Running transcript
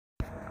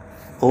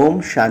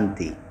Om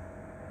Shanti.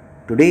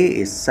 Today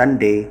is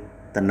Sunday,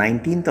 the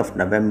 19th of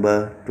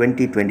November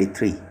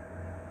 2023.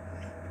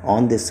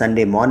 On this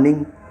Sunday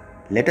morning,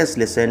 let us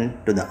listen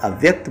to the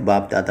Avyakta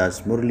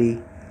Bapdada's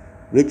Murli,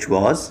 which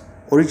was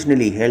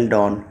originally held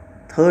on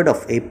 3rd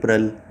of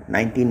April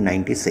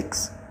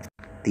 1996.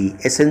 The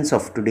essence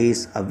of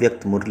today's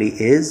Avyakta Murli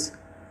is,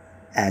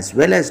 as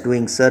well as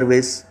doing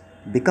service,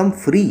 become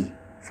free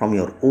from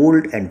your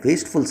old and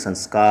wasteful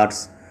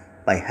sanskars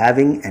by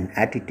having an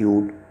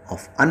attitude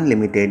of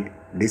unlimited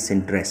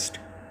disinterest.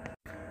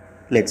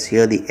 Let's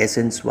hear the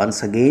essence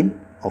once again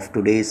of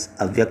today's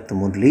Avyakta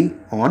Murli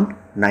on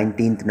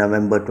 19th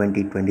November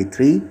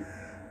 2023.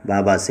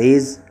 Baba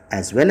says,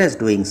 as well as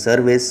doing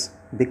service,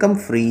 become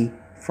free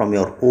from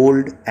your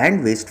old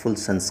and wasteful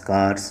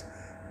sanskars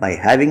by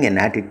having an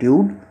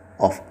attitude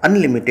of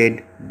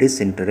unlimited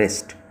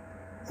disinterest.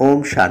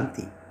 Om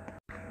Shanti.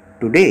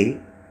 Today,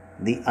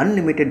 the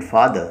unlimited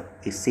Father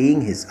is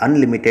seeing his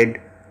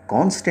unlimited,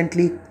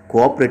 constantly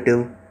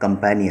cooperative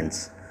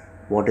companions.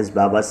 What is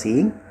Baba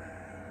seeing?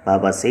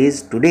 Baba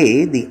says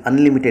today the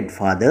unlimited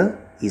Father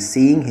is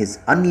seeing his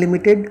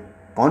unlimited,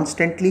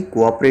 constantly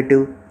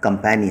cooperative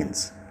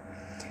companions.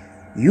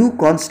 You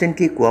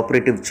constantly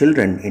cooperative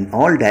children in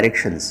all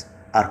directions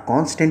are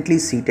constantly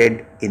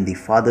seated in the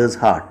Father's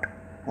heart,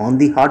 on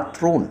the heart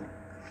throne.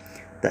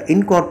 The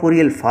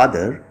incorporeal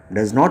Father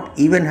does not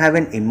even have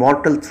an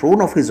immortal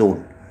throne of his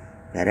own,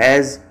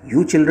 whereas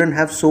you children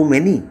have so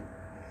many.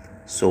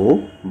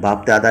 So,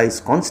 Bap Dada is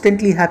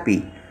constantly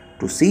happy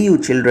to see you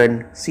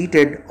children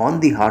seated on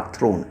the heart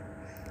throne.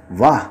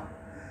 Wah!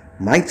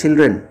 My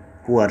children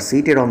who are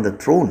seated on the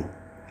throne.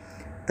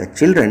 The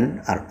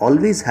children are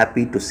always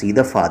happy to see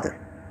the Father.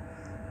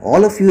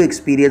 All of you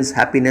experience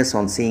happiness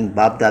on seeing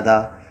Bap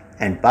Dada,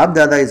 and Bap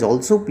Dada is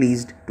also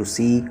pleased to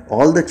see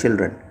all the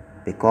children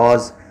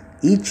because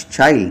each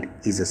child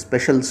is a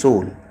special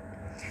soul.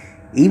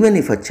 Even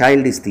if a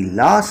child is the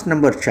last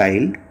number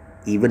child,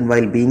 even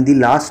while being the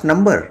last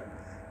number,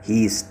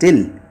 he is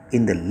still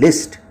in the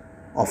list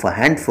of a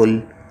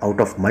handful out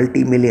of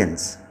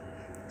multi-millions.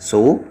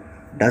 So,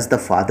 does the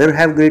Father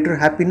have greater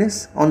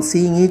happiness on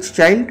seeing each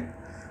child,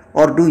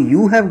 or do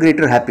you have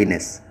greater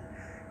happiness?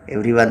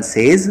 Everyone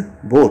says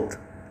both.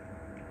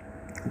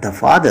 The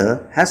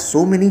Father has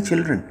so many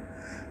children.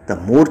 The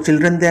more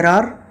children there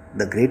are,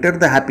 the greater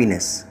the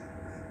happiness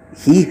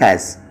he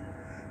has,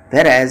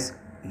 whereas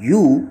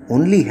you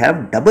only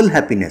have double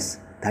happiness.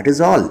 That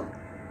is all.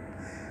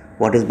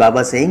 What is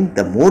Baba saying?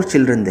 The more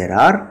children there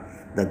are,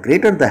 the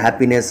greater the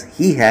happiness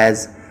he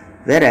has,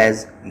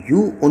 whereas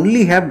you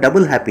only have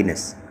double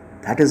happiness.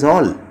 That is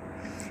all.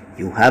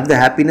 You have the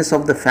happiness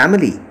of the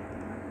family,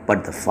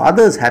 but the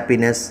Father's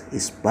happiness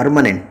is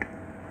permanent.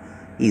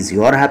 Is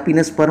your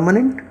happiness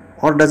permanent,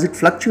 or does it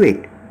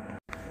fluctuate?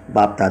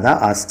 Bap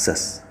Dada asks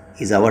us,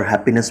 is our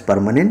happiness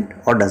permanent,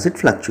 or does it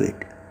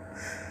fluctuate?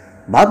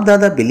 Bap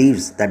Dada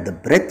believes that the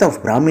breath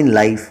of Brahmin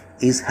life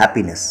is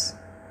happiness.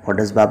 What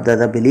does Bap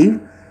Dada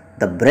believe?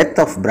 The breath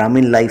of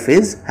Brahmin life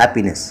is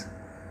happiness.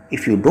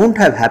 If you don't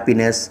have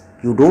happiness,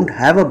 you don't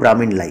have a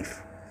Brahmin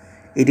life.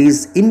 It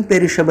is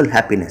imperishable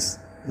happiness,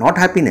 not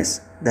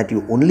happiness that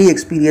you only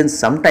experience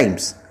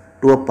sometimes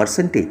to a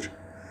percentage.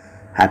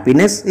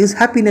 Happiness is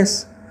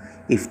happiness.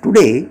 If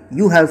today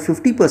you have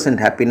 50%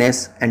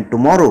 happiness and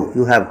tomorrow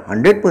you have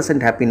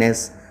 100%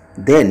 happiness,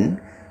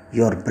 then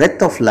your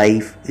breath of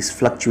life is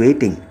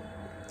fluctuating.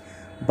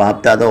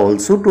 Bap Dada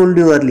also told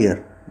you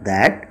earlier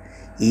that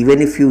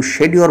even if you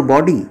shed your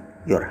body,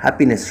 your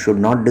happiness should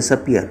not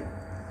disappear.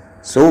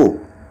 So,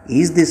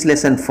 is this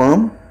lesson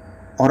firm,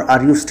 or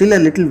are you still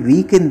a little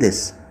weak in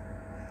this?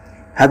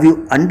 Have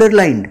you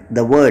underlined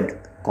the word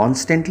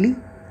constantly?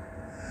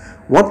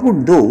 What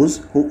would those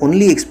who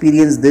only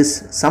experience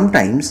this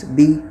sometimes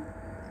be?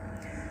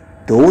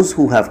 Those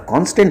who have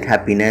constant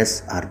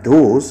happiness are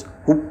those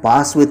who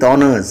pass with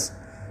honors,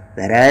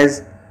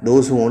 whereas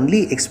those who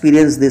only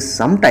experience this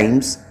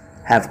sometimes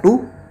have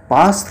to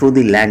pass through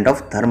the land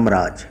of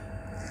Dharmaraj.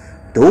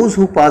 Those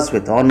who pass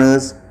with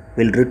honors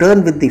will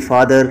return with the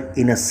Father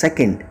in a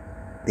second.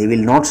 They will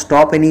not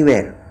stop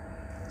anywhere.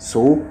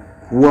 So,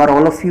 who are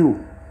all of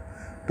you?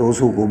 Those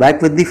who go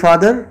back with the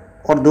Father,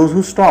 or those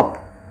who stop?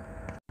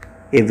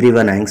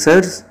 Everyone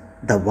answers,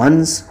 the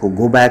ones who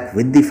go back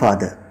with the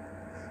Father.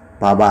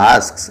 Baba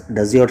asks,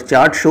 does your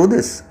chart show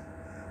this?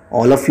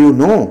 All of you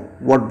know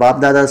what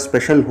Bap Dada's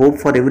special hope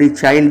for every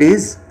child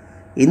is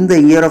in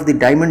the year of the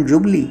Diamond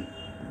Jubilee.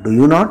 Do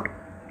you not?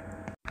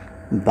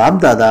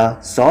 Bap Dada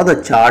saw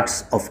the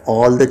charts of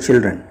all the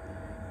children.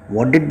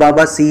 What did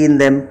Baba see in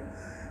them?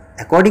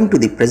 According to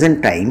the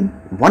present time,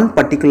 one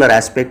particular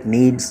aspect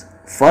needs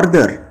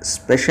further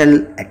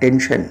special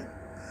attention.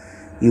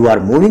 You are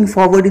moving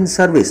forward in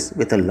service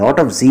with a lot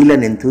of zeal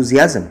and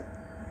enthusiasm.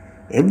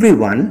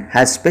 Everyone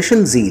has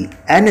special zeal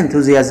and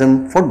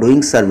enthusiasm for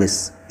doing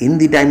service in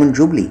the Diamond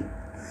Jubilee.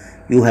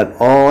 You have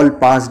all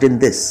passed in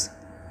this.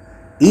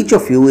 Each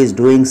of you is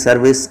doing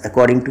service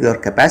according to your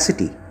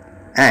capacity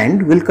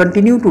and will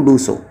continue to do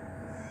so.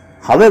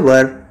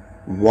 However,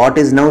 what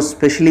is now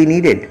specially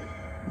needed?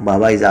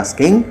 Baba is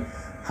asking,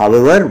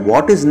 However,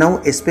 what is now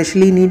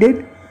especially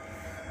needed?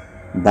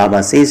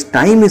 Baba says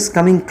time is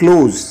coming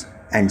close,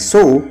 and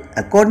so,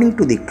 according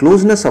to the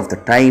closeness of the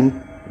time,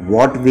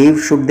 what wave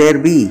should there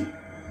be?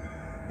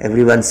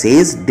 Everyone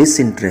says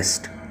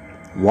disinterest.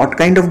 What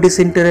kind of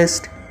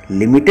disinterest?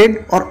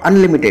 Limited or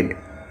unlimited?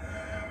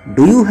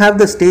 Do you have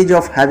the stage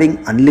of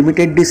having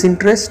unlimited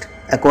disinterest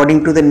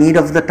according to the need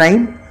of the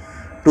time,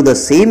 to the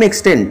same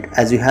extent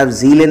as you have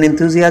zeal and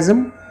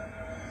enthusiasm?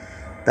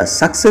 The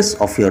success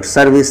of your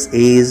service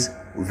is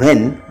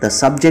when the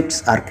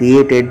subjects are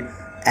created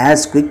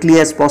as quickly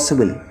as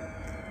possible.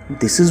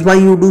 This is why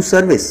you do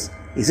service,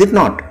 is it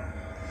not?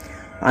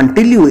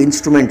 Until you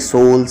instrument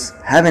souls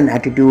have an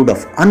attitude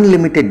of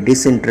unlimited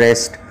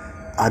disinterest,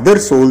 other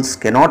souls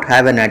cannot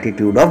have an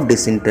attitude of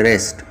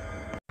disinterest.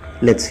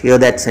 Let's hear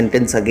that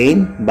sentence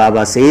again.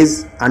 Baba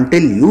says,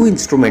 until you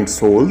instrument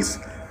souls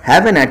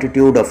have an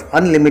attitude of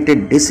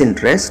unlimited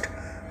disinterest,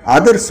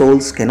 other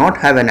souls cannot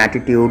have an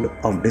attitude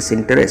of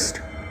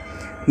disinterest.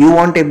 You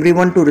want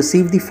everyone to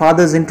receive the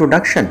Father's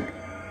introduction,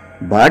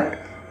 but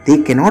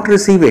they cannot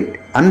receive it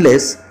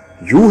unless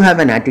you have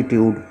an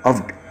attitude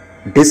of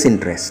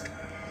disinterest.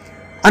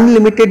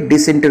 Unlimited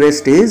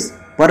disinterest is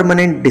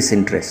permanent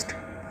disinterest.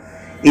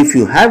 If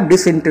you have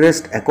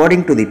disinterest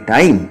according to the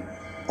time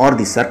or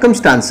the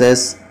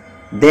circumstances,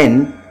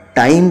 then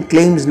time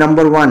claims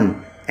number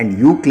 1 and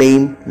you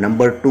claim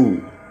number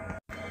 2.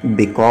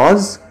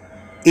 Because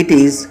it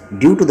is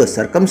due to the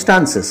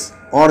circumstances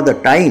or the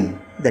time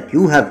that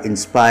you have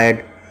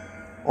inspired,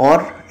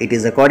 or it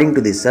is according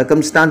to the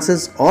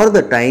circumstances or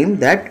the time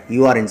that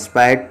you are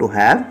inspired to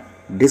have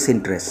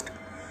disinterest.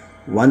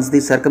 Once the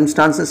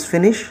circumstances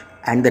finish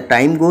and the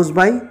time goes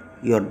by,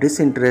 your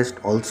disinterest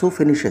also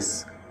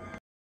finishes.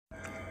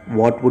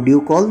 What would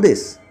you call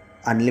this?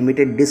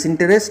 Unlimited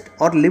disinterest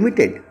or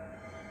limited?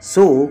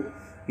 So,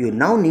 you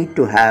now need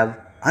to have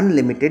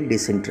unlimited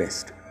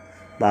disinterest.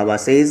 Baba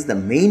says the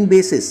main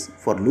basis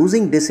for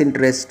losing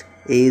disinterest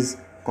is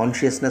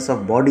consciousness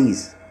of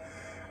bodies.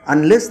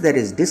 Unless there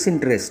is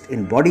disinterest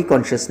in body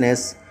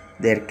consciousness,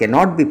 there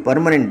cannot be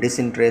permanent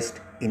disinterest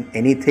in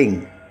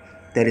anything.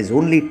 There is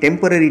only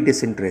temporary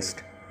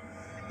disinterest.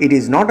 It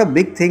is not a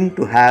big thing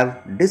to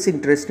have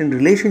disinterest in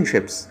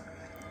relationships.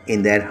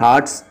 In their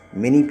hearts,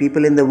 many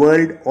people in the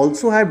world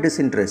also have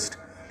disinterest.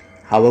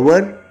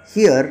 However,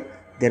 here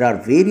there are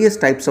various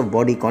types of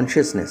body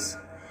consciousness.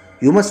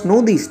 You must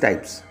know these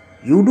types.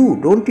 You do,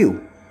 don't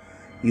you?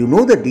 You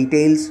know the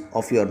details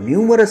of your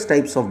numerous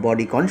types of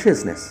body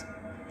consciousness.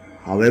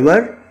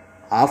 However,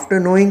 after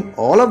knowing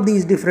all of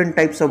these different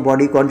types of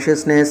body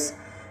consciousness,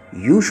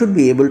 you should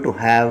be able to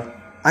have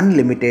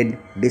unlimited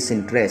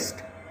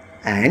disinterest,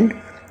 and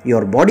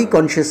your body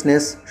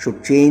consciousness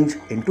should change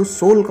into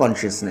soul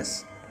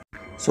consciousness.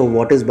 So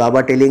what is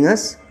Baba telling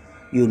us?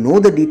 You know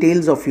the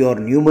details of your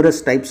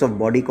numerous types of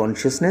body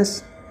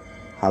consciousness.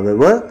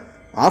 However,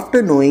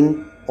 after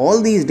knowing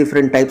all these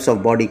different types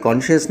of body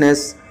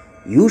consciousness,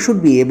 you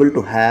should be able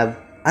to have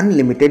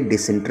unlimited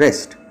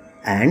disinterest,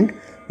 and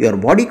your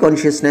body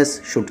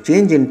consciousness should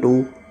change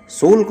into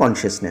soul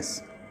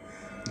consciousness.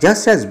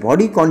 Just as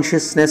body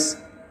consciousness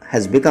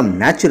has become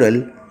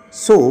natural,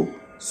 so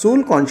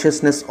soul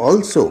consciousness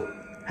also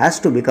has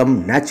to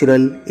become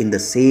natural in the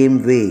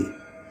same way.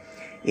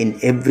 In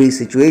every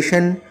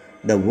situation,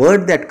 the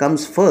word that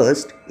comes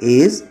first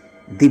is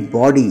the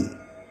body.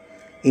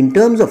 In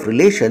terms of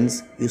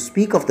relations, you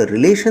speak of the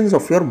relations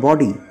of your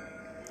body.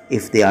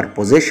 If they are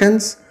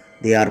possessions,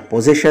 they are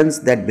possessions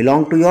that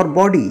belong to your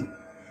body.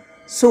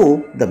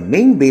 So, the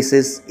main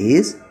basis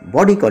is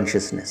body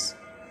consciousness.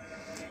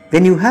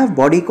 When you have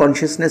body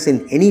consciousness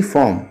in any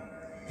form,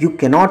 you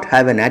cannot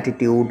have an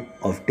attitude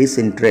of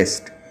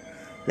disinterest.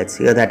 Let's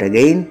hear that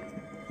again.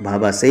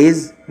 Baba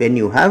says, when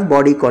you have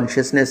body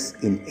consciousness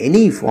in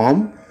any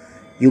form,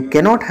 you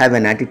cannot have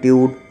an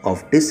attitude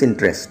of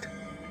disinterest.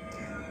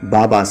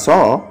 Baba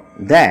saw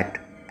that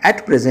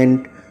at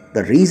present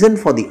the reason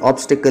for the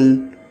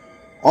obstacle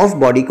of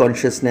body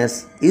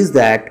consciousness is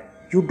that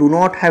you do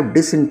not have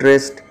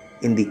disinterest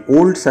in the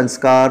old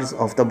sanskars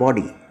of the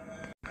body.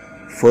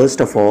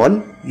 First of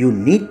all, you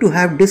need to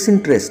have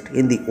disinterest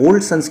in the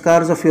old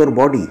sanskars of your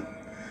body.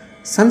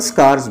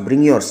 Sanskars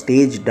bring your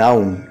stage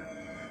down.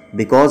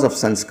 Because of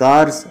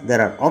sanskars,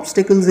 there are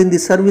obstacles in the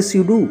service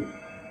you do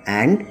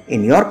and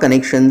in your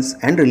connections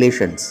and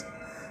relations.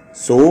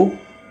 So,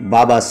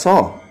 Baba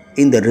saw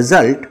in the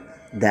result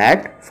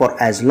that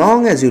for as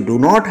long as you do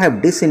not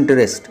have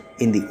disinterest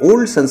in the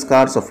old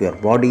sanskars of your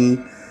body,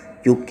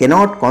 you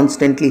cannot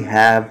constantly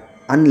have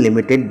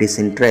unlimited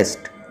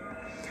disinterest.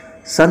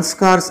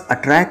 Sanskars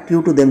attract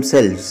you to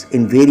themselves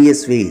in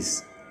various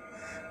ways.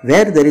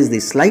 Where there is the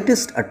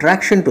slightest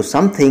attraction to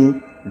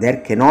something,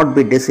 there cannot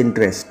be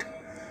disinterest.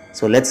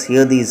 So let's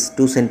hear these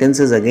two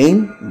sentences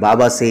again.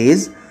 Baba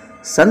says,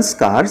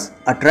 sanskars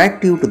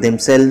attract you to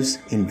themselves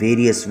in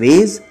various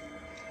ways.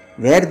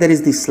 Where there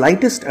is the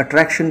slightest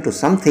attraction to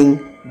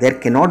something, there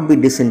cannot be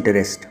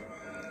disinterest.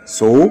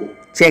 So,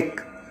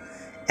 check.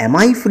 Am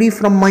I free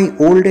from my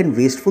old and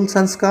wasteful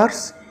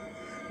sanskars?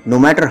 No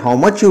matter how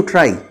much you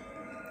try,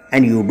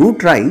 and you do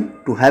try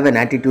to have an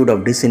attitude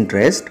of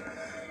disinterest,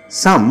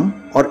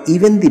 some or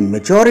even the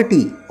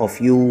majority of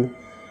you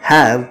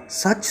have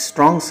such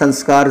strong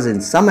sanskars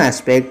in some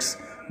aspects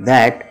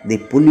that they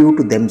pull you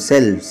to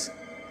themselves.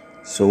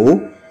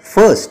 So,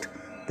 first,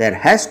 there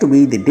has to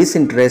be the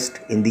disinterest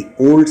in the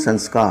old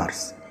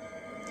sanskars.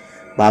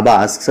 Baba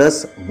asks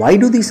us, why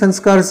do these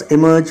sanskars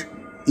emerge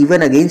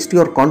even against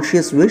your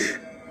conscious wish?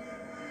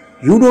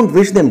 You don't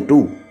wish them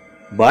to,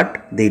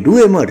 but they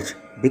do emerge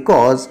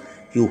because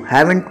you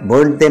haven't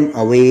burnt them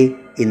away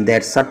in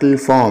their subtle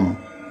form.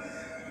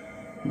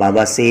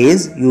 Baba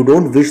says you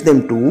don't wish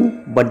them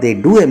to, but they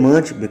do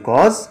emerge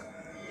because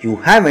you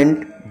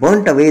haven't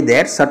burnt away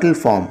their subtle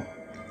form.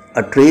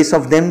 A trace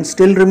of them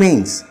still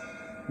remains.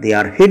 They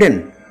are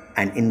hidden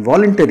and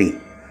involuntary.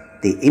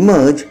 They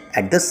emerge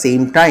at the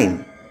same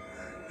time.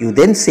 You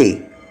then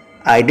say,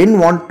 I didn't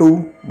want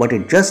to, but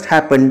it just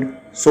happened,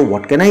 so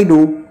what can I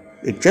do?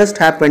 It just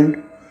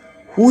happened.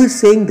 Who is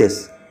saying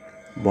this?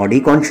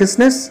 Body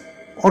consciousness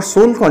or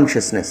soul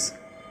consciousness?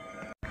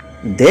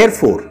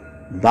 Therefore,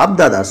 Bap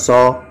Dada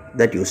saw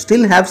that you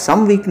still have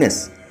some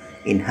weakness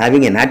in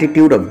having an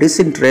attitude of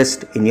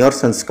disinterest in your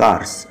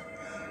sanskars.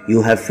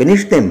 You have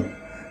finished them,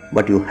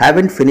 but you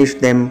haven't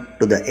finished them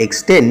to the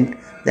extent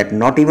that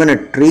not even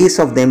a trace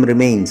of them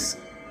remains.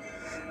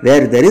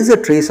 Where there is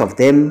a trace of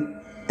them,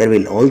 there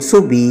will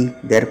also be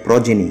their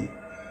progeny.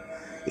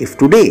 If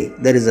today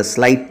there is a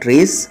slight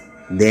trace,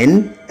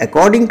 then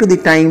according to the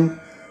time,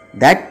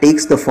 that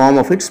takes the form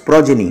of its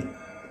progeny.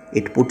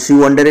 It puts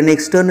you under an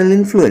external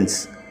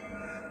influence.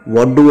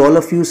 What do all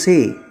of you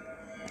say?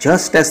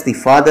 Just as the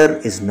Father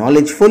is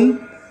knowledgeful,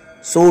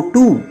 so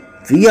too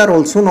we are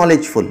also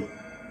knowledgeful.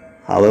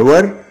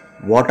 However,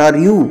 what are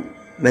you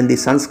when the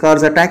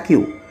sanskars attack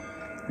you?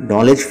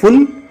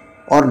 Knowledgeful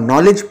or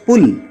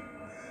knowledgeful?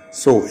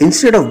 So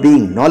instead of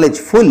being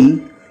knowledgeful,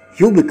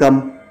 you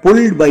become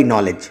pulled by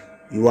knowledge.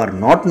 You are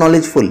not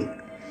knowledgeful.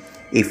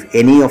 If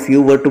any of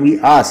you were to be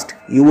asked,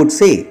 you would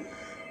say,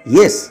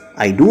 yes,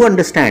 I do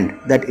understand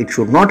that it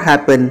should not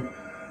happen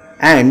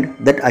and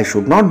that I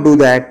should not do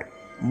that,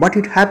 but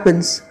it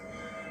happens.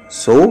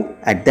 So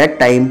at that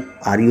time,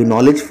 are you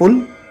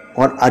knowledgeful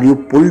or are you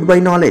pulled by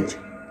knowledge?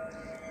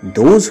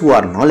 Those who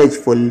are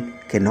knowledgeful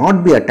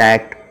cannot be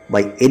attacked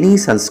by any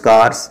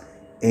sanskars,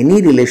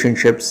 any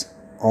relationships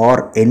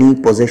or any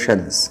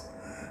possessions.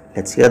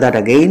 Let's hear that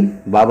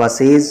again. Baba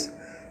says,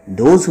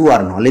 those who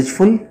are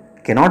knowledgeful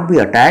cannot be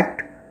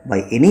attacked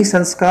by any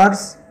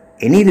sanskars,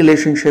 any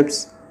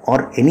relationships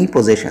or any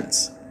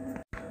possessions.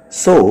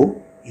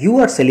 So, you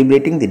are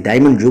celebrating the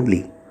Diamond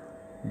Jubilee.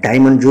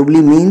 Diamond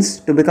Jubilee means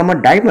to become a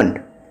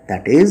diamond,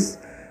 that is,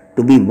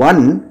 to be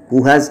one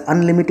who has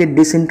unlimited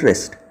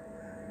disinterest.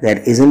 There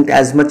isn't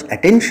as much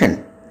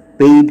attention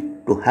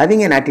paid to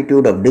having an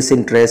attitude of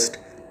disinterest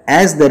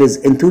as there is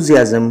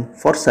enthusiasm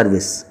for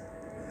service.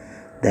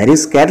 There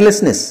is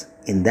carelessness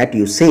in that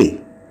you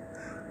say,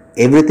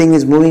 everything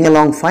is moving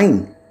along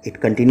fine, it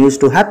continues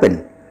to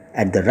happen.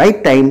 At the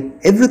right time,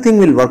 everything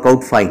will work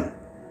out fine.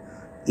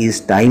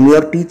 Is time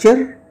your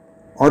teacher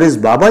or is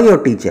Baba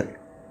your teacher?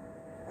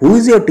 Who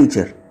is your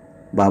teacher?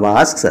 Baba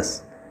asks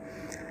us.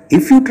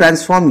 If you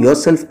transform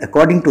yourself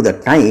according to the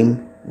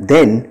time,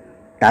 then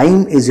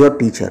time is your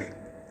teacher.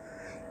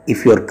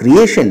 If your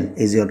creation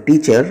is your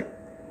teacher,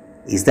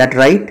 is that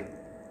right?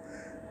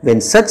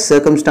 When such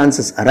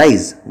circumstances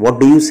arise, what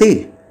do you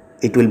say?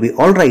 It will be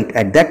all right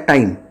at that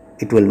time.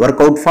 It will work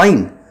out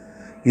fine.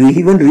 You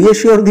even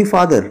reassure the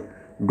Father,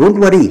 don't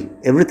worry,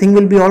 everything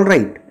will be all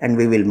right and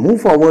we will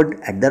move forward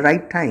at the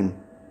right time.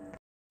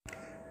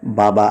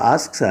 Baba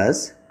asks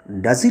us,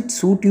 does it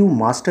suit you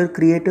master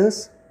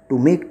creators to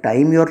make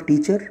time your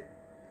teacher?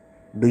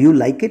 Do you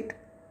like it?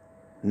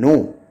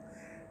 No.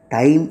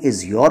 Time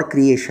is your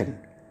creation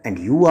and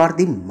you are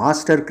the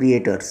master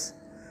creators.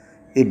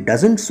 It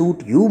doesn't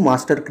suit you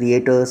master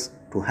creators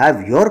to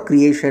have your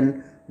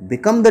creation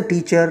become the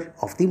teacher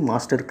of the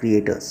master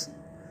creators.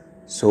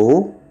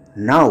 So,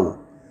 now,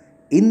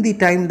 in the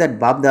time that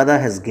Bap Dada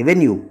has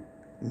given you,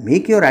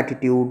 make your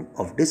attitude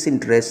of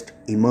disinterest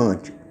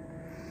emerge.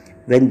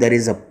 When there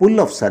is a pull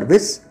of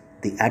service,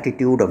 the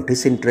attitude of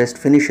disinterest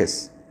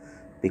finishes,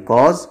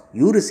 because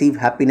you receive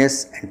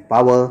happiness and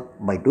power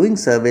by doing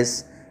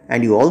service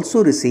and you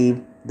also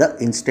receive the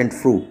instant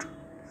fruit.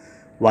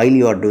 While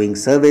you are doing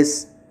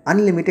service,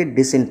 unlimited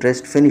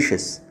disinterest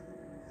finishes.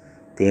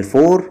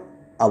 Therefore,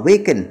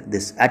 awaken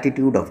this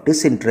attitude of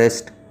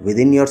disinterest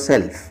within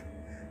yourself.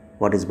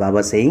 What is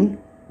Baba saying?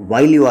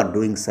 While you are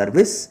doing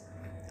service,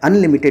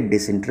 unlimited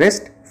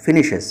disinterest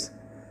finishes.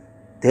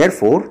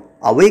 Therefore,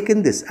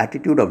 awaken this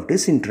attitude of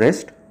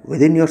disinterest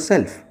within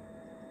yourself.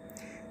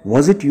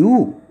 Was it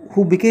you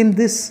who became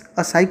this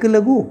a cycle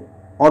ago,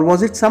 or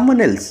was it someone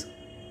else?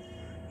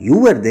 You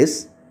were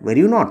this, were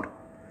you not?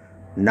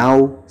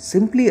 Now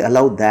simply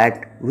allow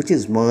that which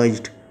is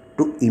merged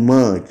to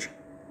emerge.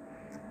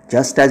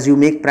 Just as you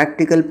make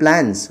practical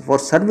plans for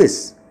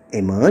service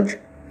emerge,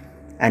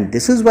 and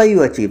this is why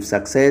you achieve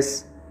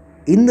success,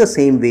 in the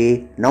same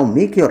way now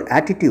make your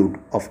attitude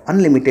of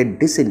unlimited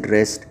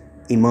disinterest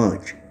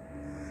emerge.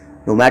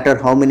 no matter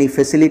how many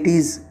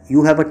facilities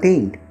you have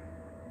attained.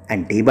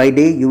 And day by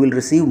day you will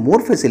receive more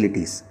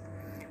facilities.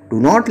 Do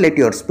not let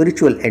your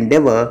spiritual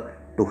endeavor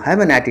to have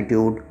an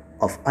attitude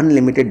of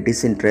unlimited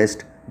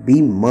disinterest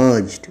be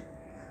merged.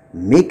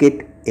 Make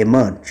it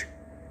emerge.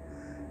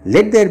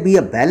 Let there be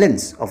a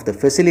balance of the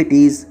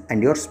facilities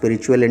and your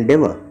spiritual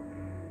endeavor.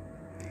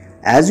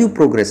 As you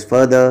progress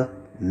further,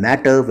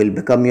 matter will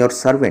become your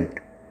servant.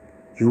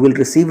 You will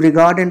receive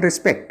regard and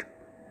respect.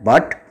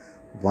 But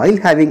while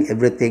having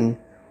everything,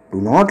 do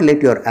not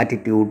let your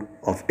attitude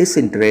of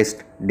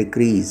disinterest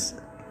decrease.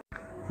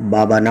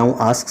 Baba now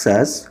asks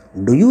us,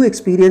 do you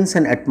experience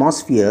an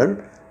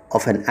atmosphere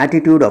of an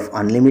attitude of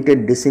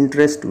unlimited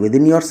disinterest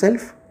within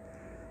yourself?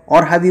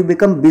 Or have you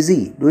become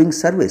busy doing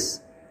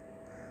service?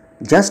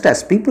 Just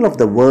as people of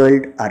the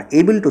world are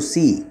able to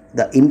see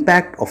the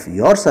impact of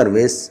your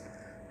service,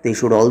 they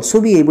should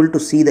also be able to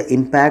see the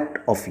impact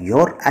of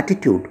your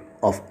attitude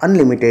of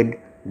unlimited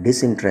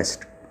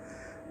disinterest.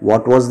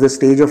 What was the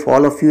stage of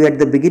all of you at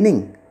the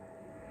beginning?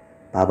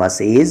 Baba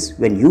says,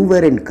 when you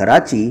were in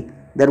Karachi,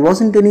 there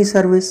wasn't any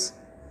service.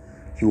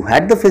 You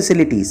had the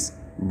facilities,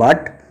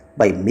 but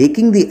by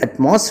making the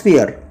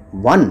atmosphere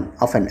one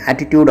of an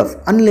attitude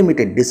of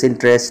unlimited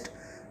disinterest,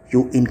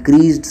 you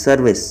increased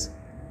service.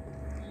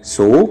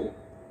 So,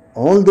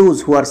 all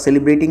those who are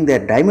celebrating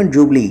their Diamond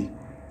Jubilee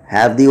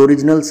have the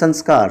original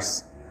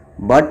sanskars,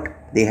 but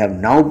they have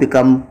now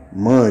become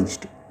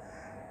merged.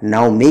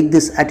 Now make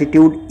this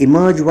attitude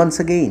emerge once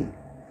again.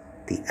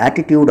 The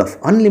attitude of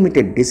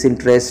unlimited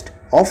disinterest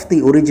of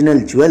the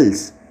original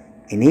jewels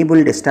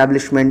enabled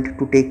establishment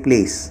to take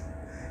place.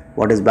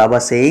 What is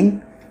Baba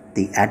saying?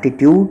 The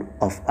attitude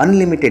of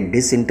unlimited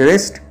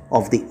disinterest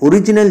of the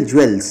original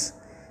jewels,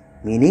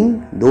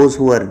 meaning those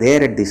who were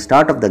there at the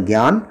start of the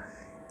Gyan,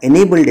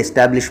 enabled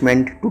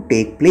establishment to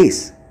take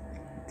place.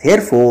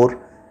 Therefore,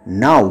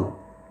 now,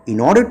 in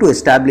order to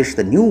establish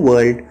the new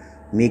world,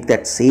 make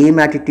that same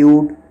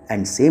attitude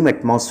and same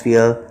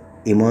atmosphere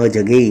emerge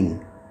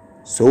again.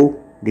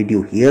 So, did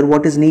you hear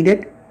what is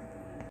needed?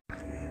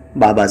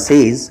 Baba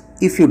says,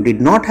 if you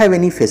did not have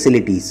any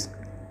facilities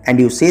and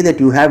you say that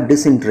you have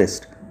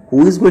disinterest,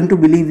 who is going to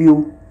believe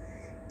you?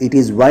 It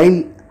is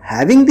while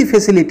having the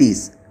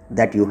facilities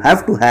that you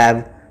have to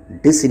have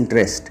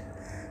disinterest.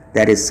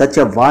 There is such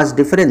a vast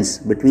difference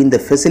between the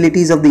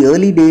facilities of the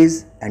early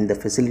days and the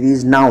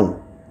facilities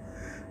now.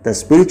 The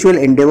spiritual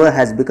endeavor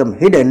has become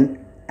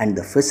hidden and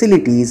the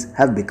facilities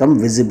have become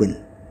visible.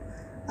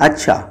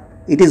 Acha,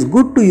 it is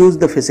good to use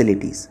the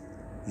facilities.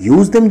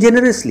 Use them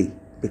generously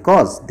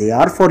because they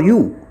are for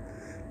you.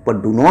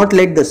 But do not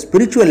let the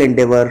spiritual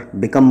endeavor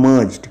become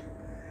merged.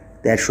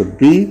 There should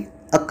be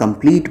a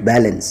complete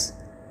balance.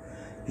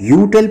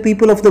 You tell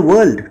people of the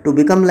world to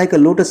become like a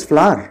lotus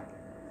flower.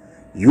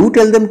 You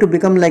tell them to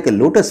become like a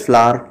lotus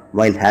flower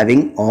while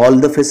having all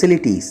the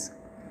facilities.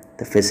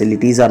 The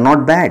facilities are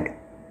not bad.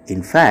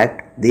 In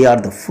fact, they are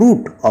the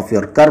fruit of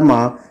your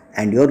karma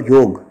and your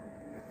yoga.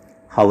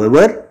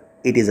 However,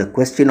 it is a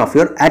question of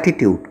your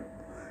attitude.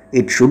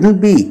 It shouldn't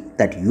be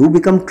that you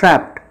become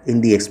trapped in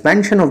the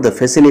expansion of the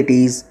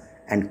facilities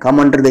and come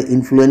under the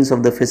influence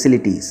of the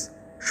facilities.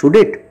 Should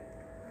it?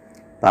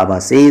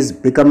 Baba says,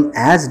 become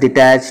as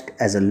detached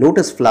as a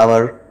lotus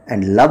flower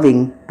and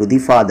loving to the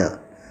Father.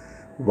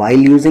 While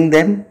using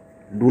them,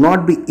 do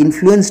not be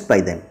influenced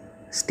by them.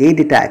 Stay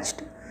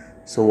detached.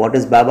 So what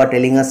is Baba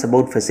telling us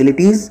about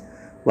facilities?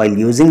 While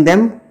using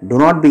them, do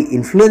not be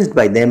influenced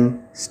by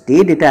them.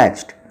 Stay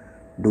detached.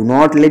 Do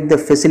not let the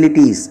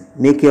facilities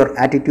make your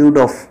attitude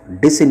of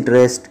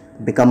disinterest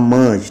become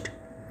merged.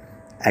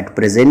 At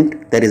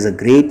present, there is a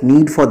great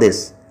need for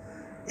this.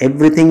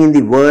 Everything in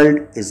the world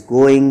is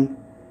going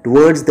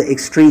towards the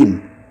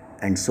extreme,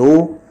 and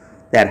so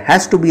there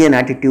has to be an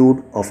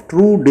attitude of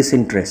true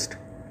disinterest.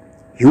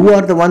 You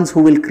are the ones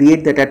who will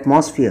create that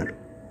atmosphere,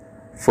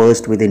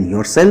 first within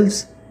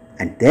yourselves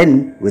and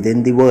then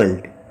within the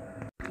world.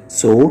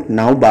 So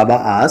now Baba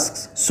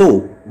asks, so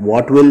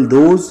what will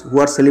those who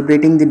are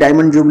celebrating the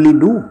Diamond Jubilee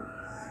do?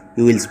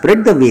 You will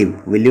spread the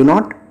wave, will you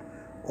not?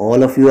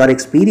 All of you are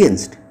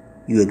experienced.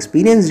 You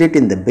experienced it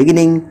in the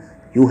beginning.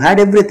 You had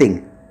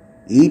everything.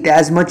 Eat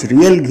as much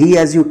real ghee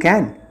as you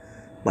can.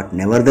 But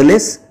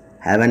nevertheless,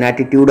 have an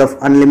attitude of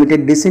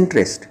unlimited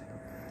disinterest.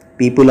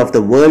 People of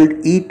the world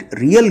eat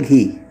real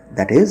ghee,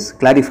 that is,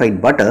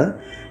 clarified butter,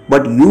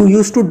 but you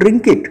used to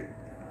drink it.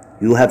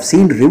 You have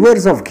seen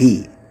rivers of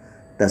ghee.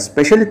 The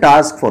special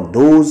task for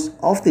those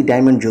of the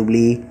Diamond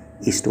Jubilee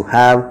is to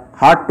have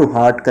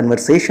heart-to-heart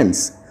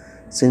conversations,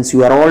 since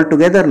you are all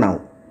together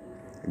now.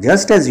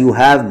 Just as you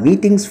have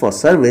meetings for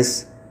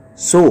service,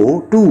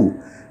 so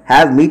too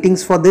have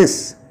meetings for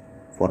this,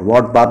 for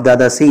what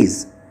Bapdada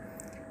says.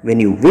 When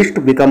you wish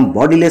to become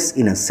bodiless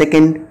in a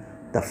second,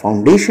 the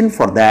foundation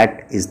for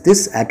that is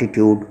this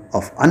attitude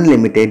of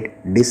unlimited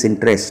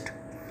disinterest.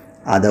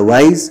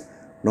 Otherwise,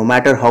 no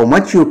matter how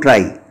much you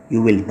try,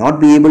 you will not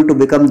be able to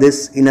become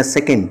this in a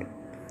second.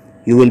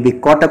 You will be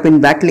caught up in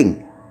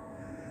battling.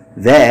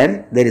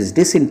 Where there is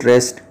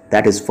disinterest,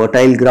 that is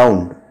fertile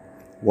ground.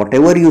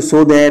 Whatever you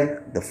sow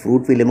there, the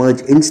fruit will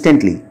emerge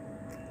instantly.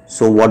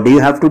 So what do you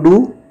have to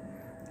do?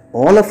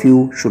 All of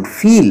you should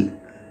feel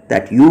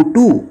that you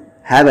too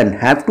have and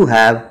have to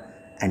have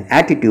an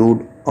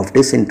attitude of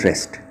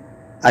disinterest.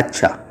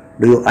 Acha,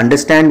 do you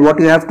understand what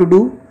you have to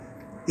do?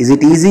 Is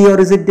it easy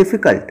or is it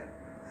difficult?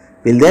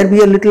 Will there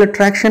be a little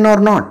attraction or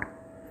not?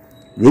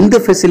 Will the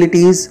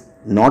facilities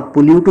not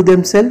pull you to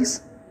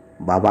themselves?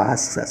 Baba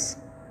asks us.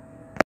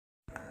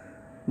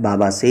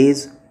 Baba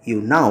says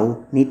you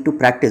now need to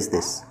practice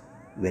this.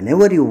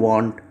 Whenever you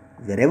want,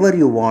 wherever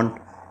you want,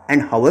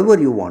 and however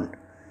you want,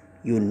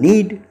 you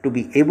need to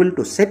be able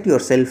to set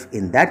yourself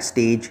in that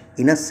stage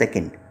in a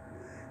second.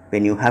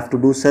 When you have to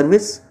do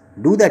service,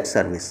 do that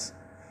service.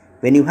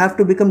 When you have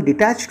to become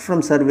detached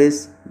from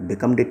service,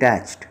 become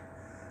detached.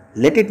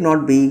 Let it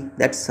not be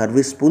that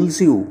service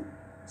pulls you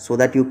so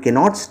that you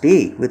cannot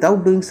stay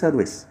without doing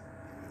service.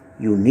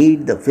 You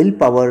need the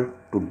willpower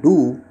to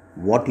do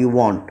what you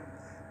want,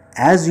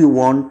 as you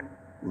want,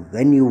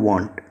 when you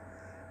want.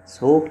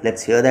 So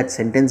let's hear that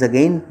sentence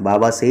again.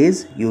 Baba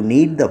says you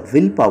need the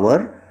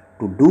willpower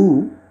to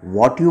do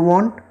what you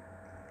want,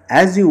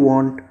 as you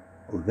want,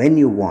 when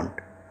you want.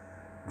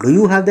 Do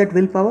you have that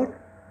willpower?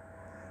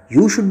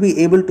 You should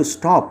be able to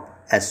stop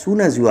as soon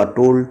as you are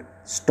told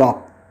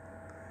stop.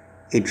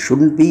 It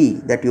shouldn't be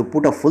that you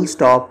put a full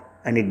stop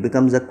and it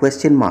becomes a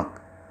question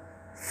mark.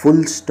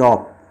 Full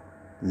stop.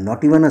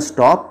 Not even a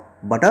stop,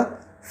 but a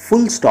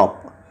full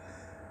stop.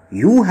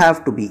 You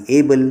have to be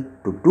able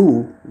to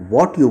do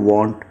what you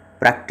want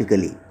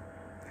practically.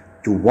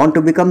 You want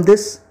to become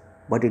this,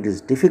 but it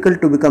is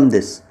difficult to become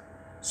this.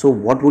 So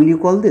what will you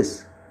call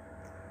this?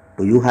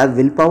 Do you have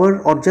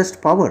willpower or just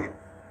power?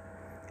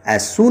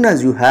 As soon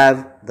as you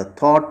have the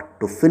thought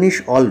to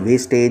finish all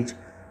wastage,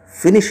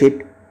 finish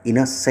it in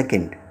a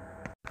second.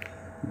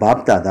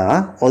 Bap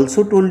Dada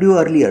also told you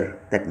earlier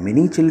that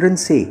many children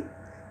say,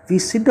 we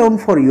sit down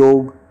for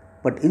yoga,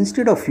 but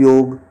instead of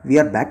yoga, we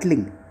are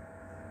battling.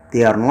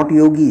 They are not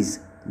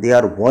yogis, they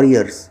are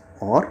warriors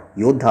or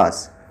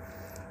yodhas.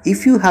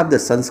 If you have the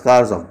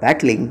sanskars of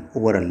battling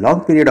over a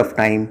long period of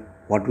time,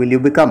 what will you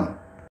become?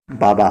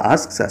 Baba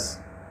asks us,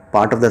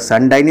 part of the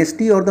sun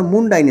dynasty or the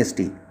moon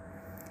dynasty?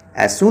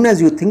 As soon as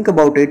you think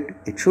about it,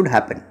 it should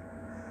happen.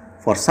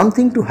 For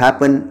something to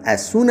happen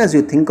as soon as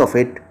you think of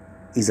it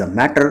is a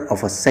matter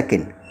of a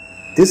second.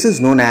 This is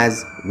known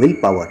as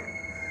willpower.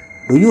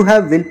 Do you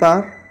have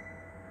willpower?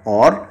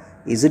 Or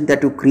is it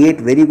that you create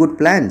very good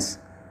plans,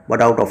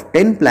 but out of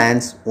 10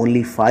 plans,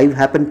 only 5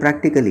 happen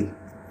practically?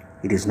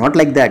 It is not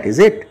like that, is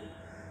it?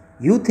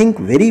 You think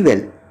very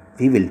well,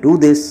 we will do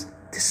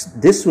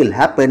this will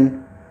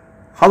happen.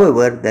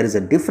 However, there is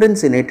a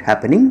difference in it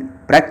happening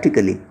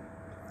practically.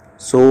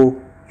 So,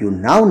 you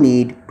now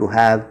need to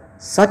have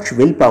such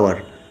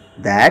willpower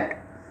that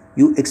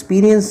you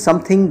experience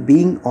something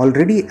being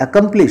already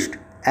accomplished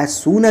as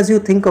soon as you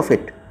think of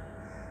it.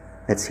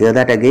 Let's hear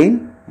that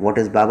again. What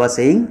is Baba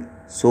saying?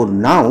 So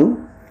now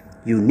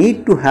you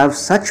need to have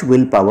such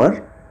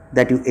willpower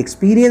that you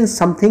experience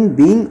something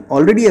being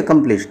already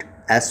accomplished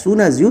as soon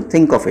as you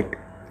think of it.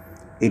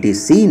 It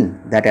is seen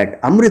that at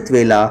Amrit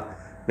Vela,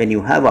 when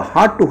you have a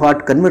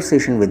heart-to-heart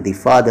conversation with the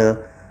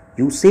Father,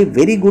 you say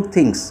very good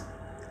things.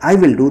 I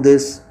will do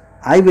this,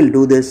 I will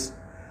do this.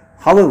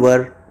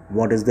 However,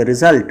 what is the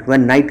result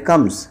when night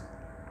comes?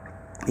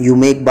 You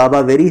make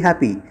Baba very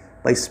happy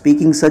by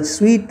speaking such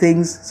sweet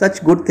things,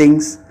 such good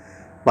things.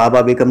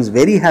 Baba becomes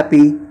very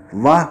happy.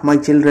 Wah, my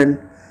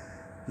children.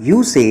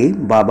 You say,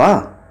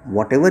 Baba,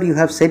 whatever you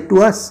have said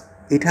to us,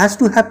 it has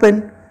to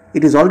happen.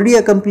 It is already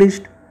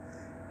accomplished.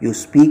 You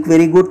speak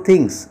very good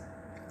things.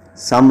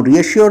 Some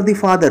reassure the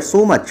Father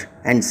so much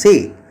and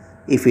say,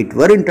 if it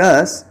weren't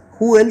us,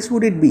 who else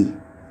would it be?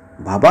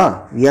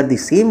 Baba, we are the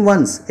same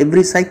ones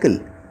every cycle.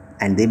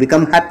 And they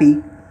become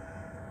happy.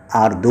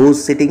 Are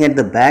those sitting at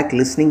the back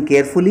listening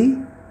carefully?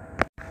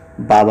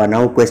 Baba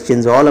now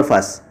questions all of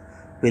us.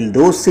 Will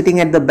those sitting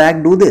at the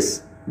back do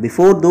this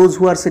before those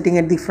who are sitting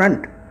at the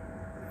front?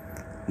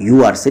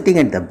 You are sitting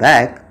at the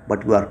back,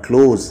 but you are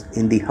close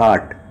in the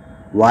heart.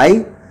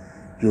 Why?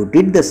 You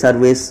did the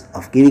service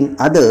of giving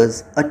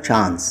others a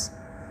chance.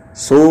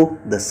 So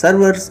the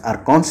servers are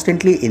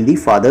constantly in the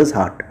Father's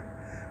heart.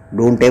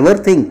 Don't ever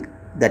think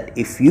that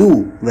if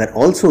you were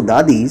also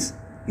dadis,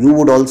 you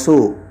would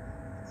also.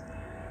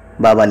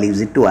 Baba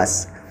leaves it to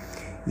us.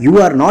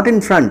 You are not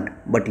in front,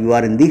 but you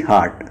are in the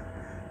heart.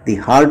 The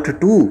heart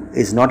too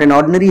is not an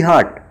ordinary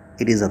heart.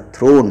 It is a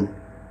throne.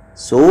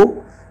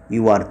 So,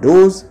 you are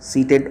those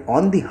seated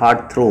on the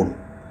heart throne.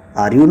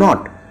 Are you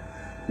not?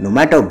 No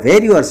matter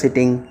where you are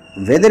sitting,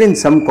 whether in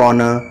some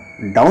corner,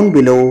 down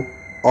below,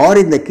 or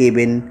in the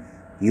cabin,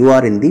 you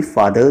are in the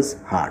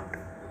Father's heart.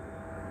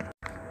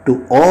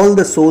 To all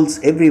the souls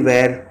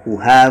everywhere who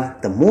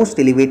have the most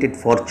elevated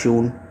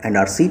fortune and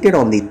are seated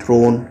on the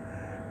throne,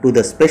 to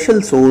the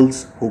special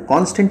souls who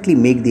constantly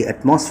make the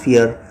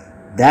atmosphere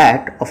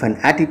that of an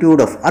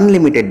attitude of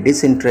unlimited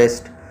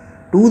disinterest,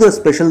 to the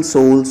special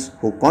souls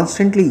who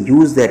constantly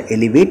use their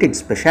elevated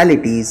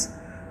specialities,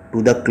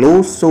 to the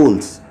close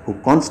souls who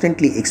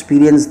constantly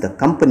experience the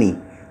company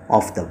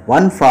of the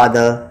one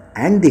Father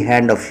and the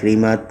hand of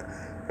Srimat,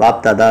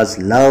 Bap Dada's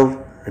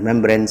love,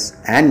 remembrance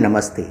and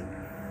namaste.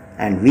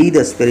 And we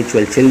the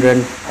spiritual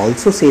children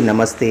also say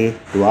namaste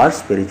to our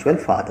spiritual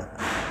father.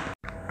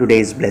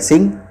 Today's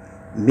blessing: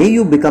 may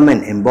you become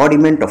an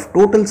embodiment of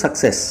total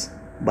success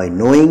by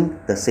knowing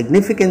the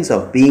significance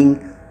of being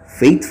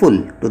faithful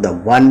to the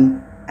One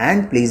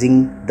and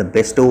pleasing the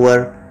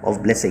bestower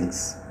of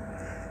blessings.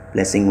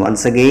 Blessing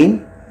once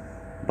again.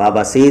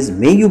 Baba says,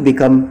 may you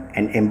become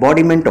an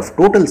embodiment of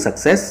total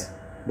success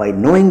by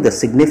knowing the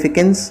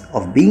significance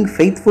of being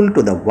faithful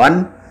to the One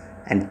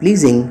and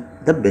pleasing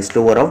the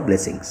bestower of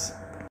blessings.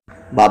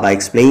 Baba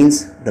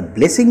explains, the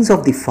blessings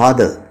of the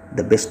Father,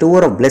 the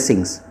bestower of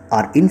blessings,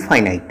 are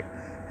infinite,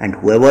 and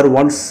whoever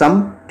wants some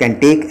can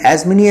take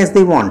as many as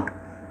they want.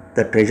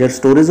 The treasure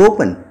store is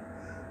open.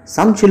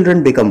 Some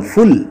children become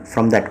full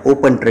from that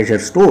open treasure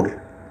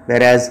store,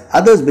 whereas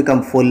others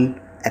become full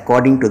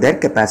according to their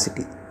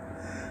capacity.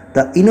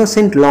 The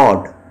innocent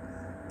Lord,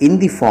 in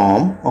the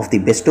form of the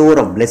bestower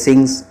of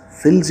blessings,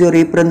 fills your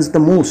aprons the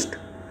most.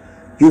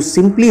 You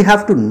simply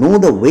have to know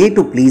the way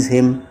to please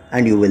Him,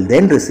 and you will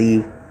then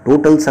receive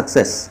total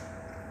success.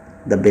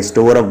 The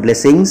bestower of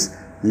blessings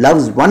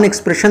loves one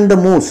expression the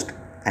most,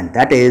 and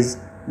that is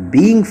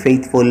being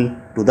faithful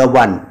to the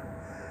One.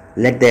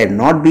 Let there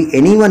not be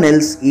anyone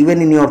else even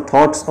in your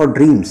thoughts or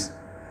dreams.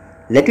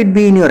 Let it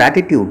be in your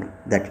attitude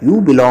that you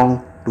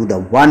belong to the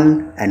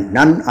One and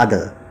none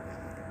other.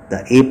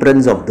 The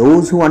aprons of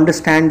those who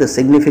understand the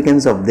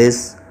significance of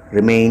this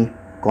remain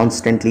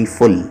constantly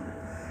full.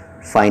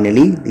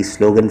 Finally, the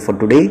slogan for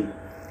today: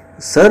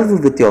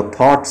 serve with your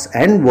thoughts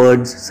and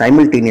words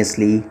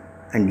simultaneously,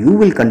 and you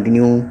will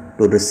continue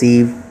to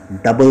receive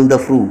double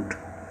the fruit.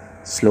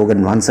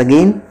 Slogan once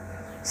again: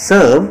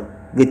 serve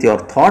with your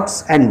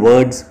thoughts and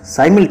words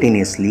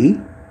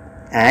simultaneously,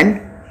 and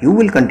you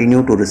will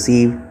continue to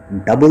receive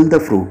double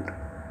the fruit.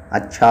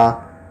 Acha,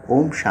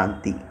 Om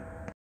Shanti.